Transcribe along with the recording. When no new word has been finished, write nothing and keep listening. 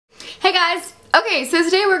guys! Okay, so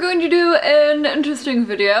today we're going to do an interesting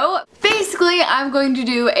video. Basically, I'm going to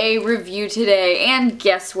do a review today, and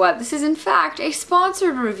guess what? This is in fact a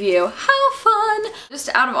sponsored review. How fun! Just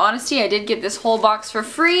out of honesty, I did get this whole box for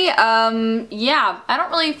free. Yeah, I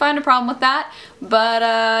don't really find a problem with that, but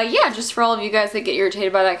yeah, just for all of you guys that get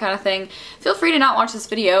irritated by that kind of thing, feel free to not watch this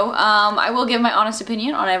video. I will give my honest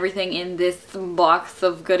opinion on everything in this box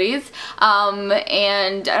of goodies, and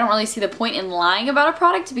I don't really see the point in lying about a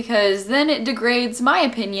product because then it degrades my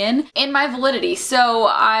opinion and my validity, so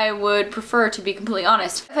I would prefer to be completely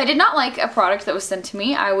honest. If I did not like a product that was sent to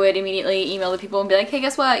me, I would immediately email the people and be like, hey,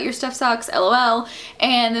 guess what? Your stuff sucks, LOL.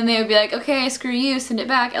 And then they would be like, okay, screw you, send it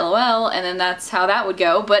back, LOL. And then that's how that would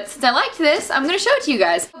go. But since I liked this, I'm gonna show it to you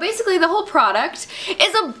guys. Basically, the whole product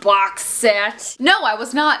is a box set. No, I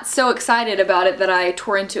was not so excited about it that I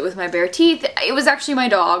tore into it with my bare teeth. It was actually my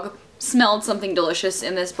dog smelled something delicious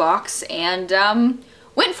in this box and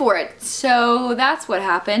went for it. So that's what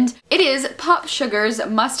happened. It is Pop Sugar's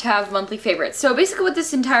must-have monthly favorites. So basically what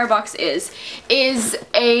this entire box is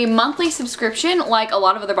a monthly subscription like a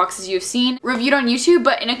lot of other boxes you've seen reviewed on YouTube,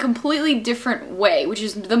 but in a completely different way, which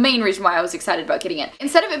is the main reason why I was excited about getting it.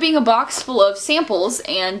 Instead of it being a box full of samples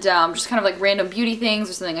and just kind of like random beauty things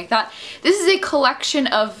or something like that, this is a collection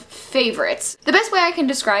of favorites. The best way I can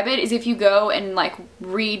describe it is if you go and like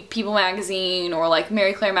read People magazine or like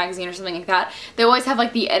Mary Claire magazine or something like that, they always have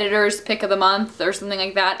like the editor's pick of the month or something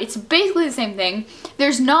like that. It's basically the same thing.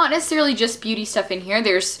 There's not necessarily just beauty stuff in here.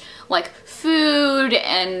 There's like food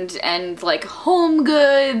and like home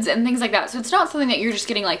goods and things like that. So it's not something that you're just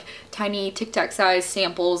getting like tiny Tic Tac size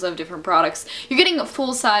samples of different products. You're getting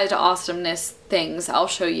full-sized awesomeness things. I'll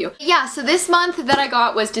show you. Yeah, so this month that I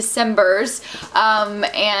got was December's,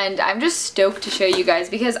 and I'm just stoked to show you guys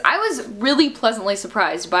because I was really pleasantly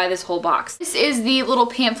surprised by this whole box. This is the little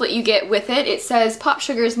pamphlet you get with it. It says Pop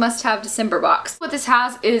Sugar's must-have December box. What this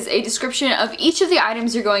has is a description of each of the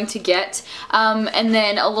items you're going to get, and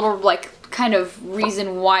then a little like kind of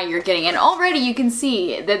reason why you're getting it. And already you can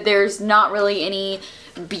see that there's not really any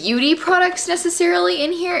beauty products necessarily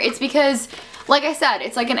in here. It's because, like I said,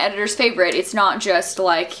 it's like an editor's favorite. It's not just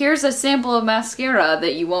like, here's a sample of mascara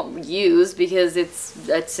that you won't use because it's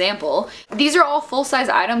a sample. These are all full-size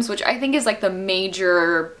items, which I think is like the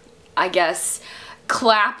major, I guess,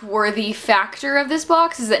 clap-worthy factor of this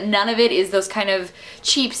box, is that none of it is those kind of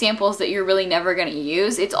cheap samples that you're really never going to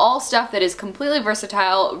use. It's all stuff that is completely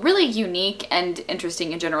versatile, really unique, and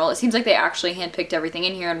interesting in general. It seems like they actually handpicked everything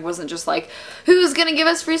in here and wasn't just like, who's gonna give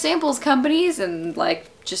us free samples, companies, and like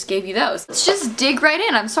just gave you those. Let's just dig right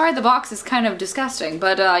in. I'm sorry the box is kind of disgusting,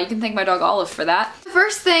 but you can thank my dog Olive for that. The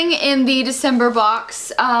first thing in the December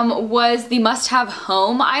box was the must-have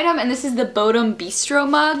home item, and this is the Bodum Bistro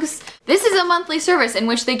mugs. This is a monthly service in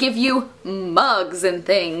which they give you mugs and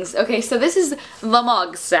things. Okay, so this is the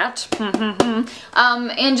mug set.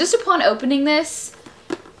 And just upon opening this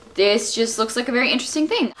just looks like a very interesting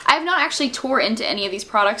thing. I have not actually tore into any of these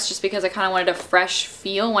products just because I kind of wanted a fresh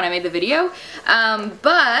feel when I made the video.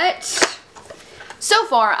 But so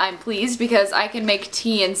far I'm pleased because I can make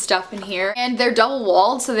tea and stuff in here. And they're double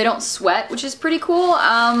walled so they don't sweat, which is pretty cool.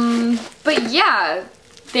 But yeah,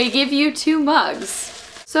 they give you 2 mugs.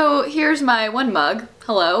 So here's my one mug,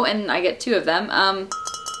 hello, and I get 2 of them.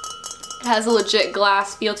 It has a legit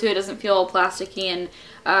glass feel to it. It doesn't feel all plasticky and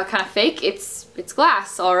kind of fake. It's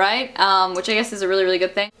glass, alright, which I guess is a really, really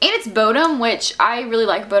good thing. And it's Bodum, which I really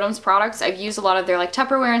like Bodum's products. I've used a lot of their like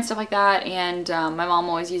Tupperware and stuff like that, and my mom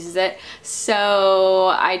always uses it. So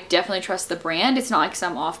I definitely trust the brand. It's not like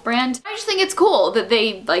some off-brand. I just think it's cool that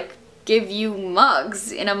they like give you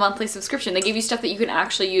mugs in a monthly subscription. They give you stuff that you can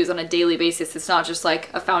actually use on a daily basis. It's not just like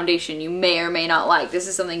a foundation you may or may not like. This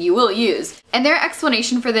is something you will use. And their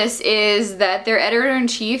explanation for this is that their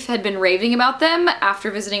editor-in-chief had been raving about them after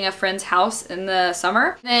visiting a friend's house in the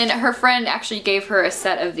summer. Then her friend actually gave her a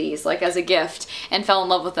set of these like as a gift and fell in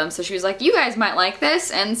love with them. So she was like, you guys might like this,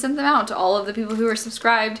 and sent them out to all of the people who are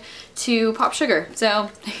subscribed to Pop Sugar. So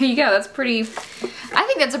here you go. That's pretty, I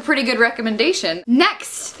think that's a pretty good recommendation.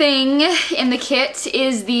 Next thing in the kit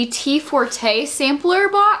is the Tea Forte sampler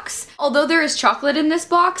box. Although there is chocolate in this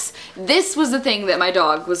box, this was the thing that my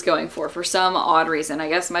dog was going for some odd reason. I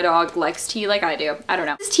guess my dog likes tea like I do. I don't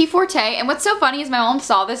know. This is Tea Forte, and what's so funny is my mom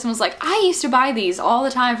saw this and was like, I used to buy these all the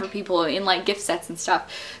time for people in like gift sets and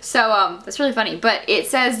stuff. So that's really funny. But it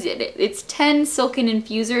says it's 10 silken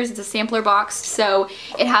infusers. It's a sampler box, so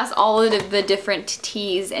it has all of the different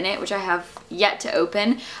teas in it, which I have yet to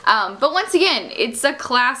open. But once again, it's a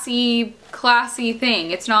classy classy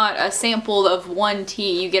thing. It's not a sample of one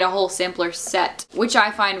tea. You get a whole sampler set, which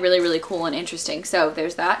I find really, really cool and interesting. So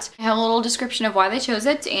there's that. I have a little description of why they chose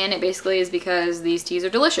it, and it basically is because these teas are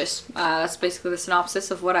delicious. That's basically the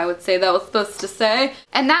synopsis of what I would say that was supposed to say.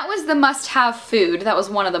 And that was the must-have food. That was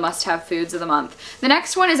one of the must-have foods of the month. The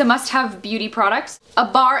next one is a must-have beauty product, a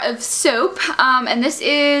bar of soap, and this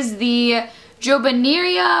is the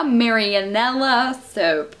Jobaneria Marianella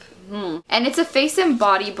soap. And it's a face and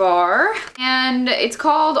body bar, and it's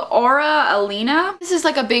called Aura Alina. This is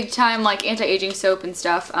like a big time like anti-aging soap and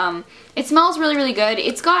stuff. It smells really, really good.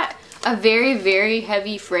 It's got a very, very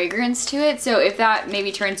heavy fragrance to it, so if that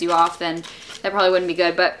maybe turns you off, then that probably wouldn't be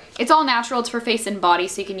good. But it's all natural. It's for face and body,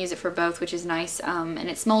 so you can use it for both, which is nice. And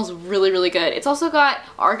it smells really, really good. It's also got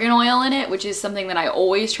argan oil in it, which is something that I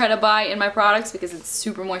always try to buy in my products because it's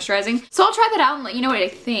super moisturizing. So I'll try that out and let you know what I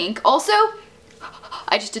think. Also,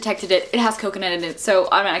 I just detected it. It has coconut in it, so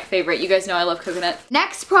automatic favorite. You guys know I love coconut.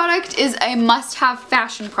 Next product is a must-have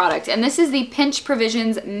fashion product, and this is the Pinch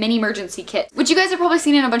Provisions Mini Emergency Kit, which you guys have probably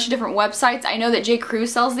seen in a bunch of different websites. I know that J. Crew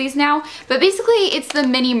sells these now, but basically it's the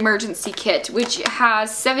Mini Emergency Kit, which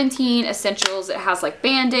has 17 essentials. It has like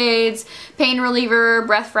Band-Aids, pain reliever,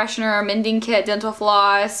 breath freshener, mending kit, dental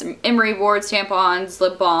floss, emery boards, tampons,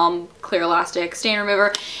 lip balm, clear elastic, stain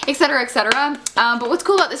remover, etc., etc. But what's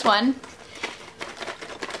cool about this one,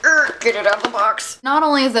 get it out of the box. Not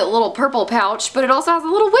only is it a little purple pouch, but it also has a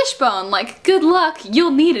little wishbone. Like, good luck, you'll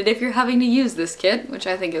need it if you're having to use this kit, which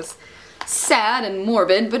I think is sad and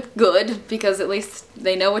morbid, but good, because at least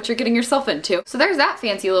they know what you're getting yourself into. So there's that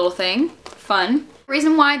fancy little thing. Fun. The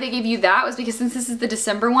reason why they gave you that was because since this is the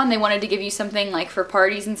December one, they wanted to give you something like for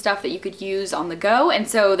parties and stuff that you could use on the go, and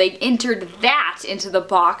so they entered that into the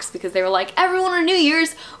box because they were like, everyone on New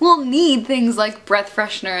Year's will need things like breath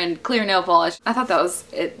freshener and clear nail polish. I thought that was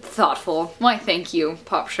thoughtful. Why, thank you,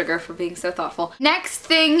 Pop Sugar, for being so thoughtful. Next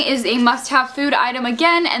thing is a must-have food item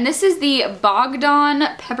again, and this is the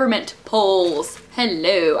Bogdan Peppermint Poles.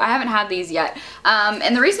 Hello, I haven't had these yet.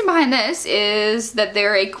 And the reason behind this is that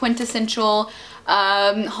they're a quintessential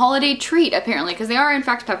holiday treat, apparently, because they are in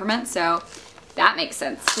fact peppermint, so that makes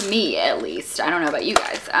sense to me, at least. I don't know about you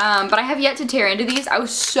guys. But I have yet to tear into these. I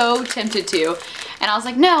was so tempted to, and I was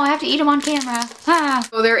like, no, I have to eat them on camera. Ah.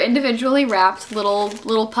 So they're individually wrapped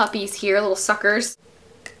little puppies here, little suckers.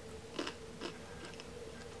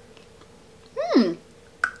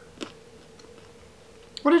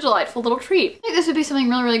 What a delightful little treat. I think this would be something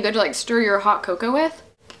really, really good to like stir your hot cocoa with.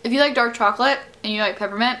 If you like dark chocolate and you like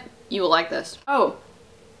peppermint, you will like this. Oh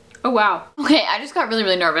wow. Okay, I just got really,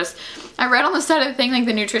 really nervous. I read on the side of the thing like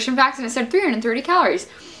the nutrition facts, and it said 330 calories.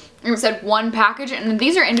 And it said one package, and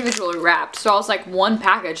these are individually wrapped, so I was like, one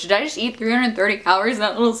package. Did I just eat 330 calories in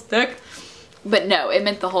that little stick? But no, it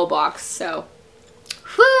meant the whole box, so.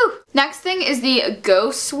 Whew. Next thing is the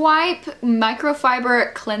Go Swipe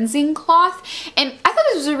microfiber cleansing cloth, and I thought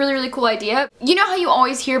this was a really, really cool idea. You know how you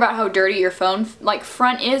always hear about how dirty your phone like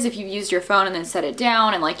front is if you've used your phone and then set it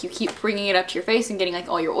down, and like you keep bringing it up to your face and getting like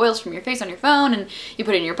all your oils from your face on your phone, and you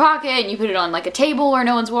put it in your pocket and you put it on like a table where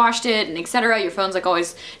no one's washed it, and etc. Your phone's like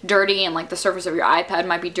always dirty, and like the surface of your iPad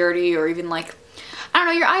might be dirty, or even like, I don't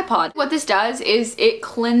know, your iPod. What this does is it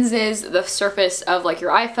cleanses the surface of like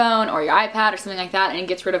your iPhone or your iPad or something like that, and it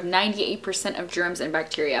gets rid of 98% of germs and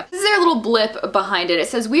bacteria. This is their little blip behind it. It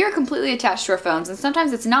says, we are completely attached to our phones, and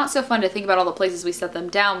sometimes it's not so fun to think about all the places we set them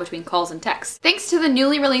down between calls and texts. Thanks to the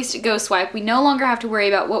newly released Go Swipe, we no longer have to worry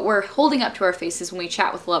about what we're holding up to our faces when we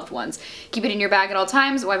chat with loved ones. Keep it in your bag at all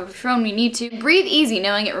times, wipe up your phone when you need to. Breathe easy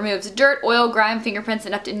knowing it removes dirt, oil, grime, fingerprints,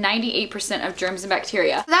 and up to 98% of germs and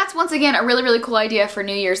bacteria. So that's once again a really, really cool idea for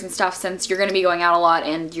New Year's and stuff, since you're going to be going out a lot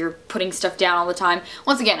and you're putting stuff down all the time.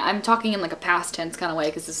 Once again, I'm talking in like a past tense kind of way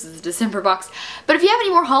because this is a December box. But if you have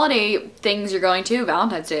any more holiday things you're going to,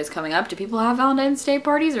 Valentine's Day is coming up. Do people have Valentine's Day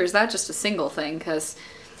parties, or is that just a single thing? Because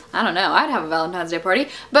I don't know, I'd have a Valentine's Day party,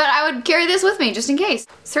 but I would carry this with me just in case.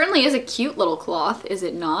 Certainly is a cute little cloth, is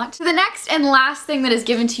it not? So the next and last thing that is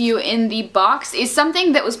given to you in the box is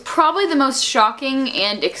something that was probably the most shocking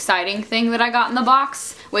and exciting thing that I got in the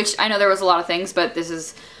box, which I know there was a lot of things, but this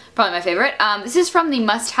is probably my favorite. This is from the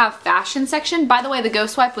must-have fashion section. By the way, the Go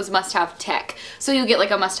Swipe was must-have tech, so you'll get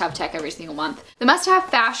like a must-have tech every single month. The must-have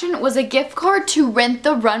fashion was a gift card to Rent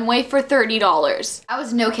the Runway for $30. I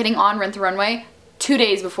was no kidding on Rent the Runway 2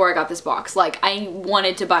 days before I got this box. Like, I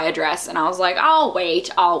wanted to buy a dress and I was like, I'll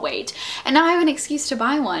wait. And now I have an excuse to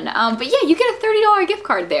buy one. But yeah, you get a $30 gift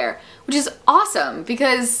card there, which is awesome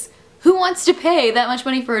because who wants to pay that much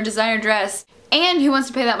money for a designer dress? And who wants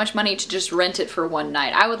to pay that much money to just rent it for one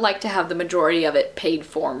night? I would like to have the majority of it paid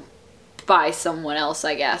for by someone else,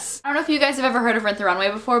 I guess. I don't know if you guys have ever heard of Rent the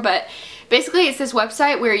Runway before, but Basically, it's this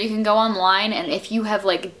website where you can go online, and if you have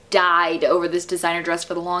like died over this designer dress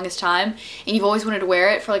for the longest time and you've always wanted to wear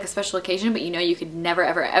it for like a special occasion, but you know you could never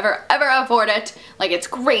ever ever ever afford it, like it's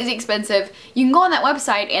crazy expensive, you can go on that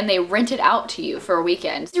website and they rent it out to you for a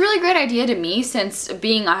weekend. It's a really great idea to me, since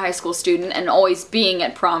being a high school student and always being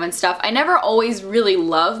at prom and stuff, I never always really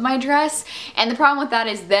love my dress, and the problem with that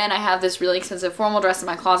is then I have this really expensive formal dress in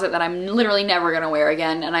my closet that I'm literally never gonna wear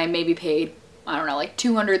again, and I maybe paid, I don't know, like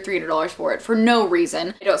 $200, $300 for it for no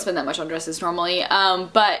reason. I don't spend that much on dresses normally,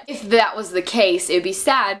 but if that was the case, it would be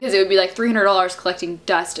sad because it would be like $300 collecting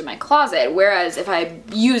dust in my closet, whereas if I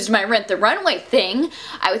used my Rent the Runway thing,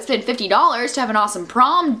 I would spend $50 to have an awesome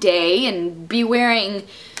prom day and be wearing,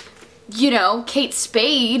 you know, Kate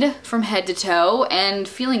Spade from head to toe and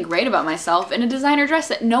feeling great about myself in a designer dress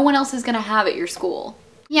that no one else is gonna have at your school.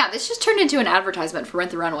 Yeah, this just turned into an advertisement for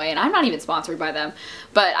Rent the Runway, and I'm not even sponsored by them,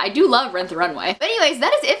 but I do love Rent the Runway. But anyways,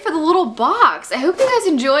 that is it for the little box. I hope you guys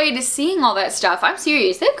enjoyed seeing all that stuff. I'm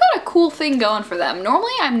serious, they've got a cool thing going for them.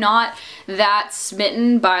 Normally I'm not that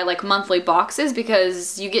smitten by like monthly boxes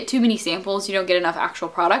because you get too many samples, you don't get enough actual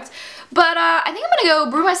products. But I think I'm gonna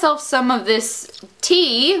go brew myself some of this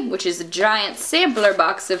tea, which is a giant sampler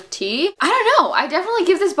box of tea. I don't know, I definitely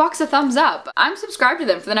give this box a thumbs up. I'm subscribed to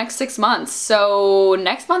them for the next 6 months, so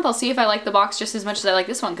next month I'll see if I like the box just as much as I like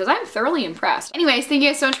this one, because I'm thoroughly impressed. Anyways, thank you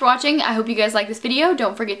guys so much for watching. I hope you guys like this video.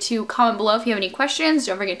 Don't forget to comment below if you have any questions.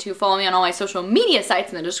 Don't forget to follow me on all my social media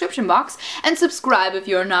sites in the description box, and subscribe if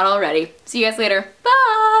you're not already. See you guys later.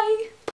 Bye!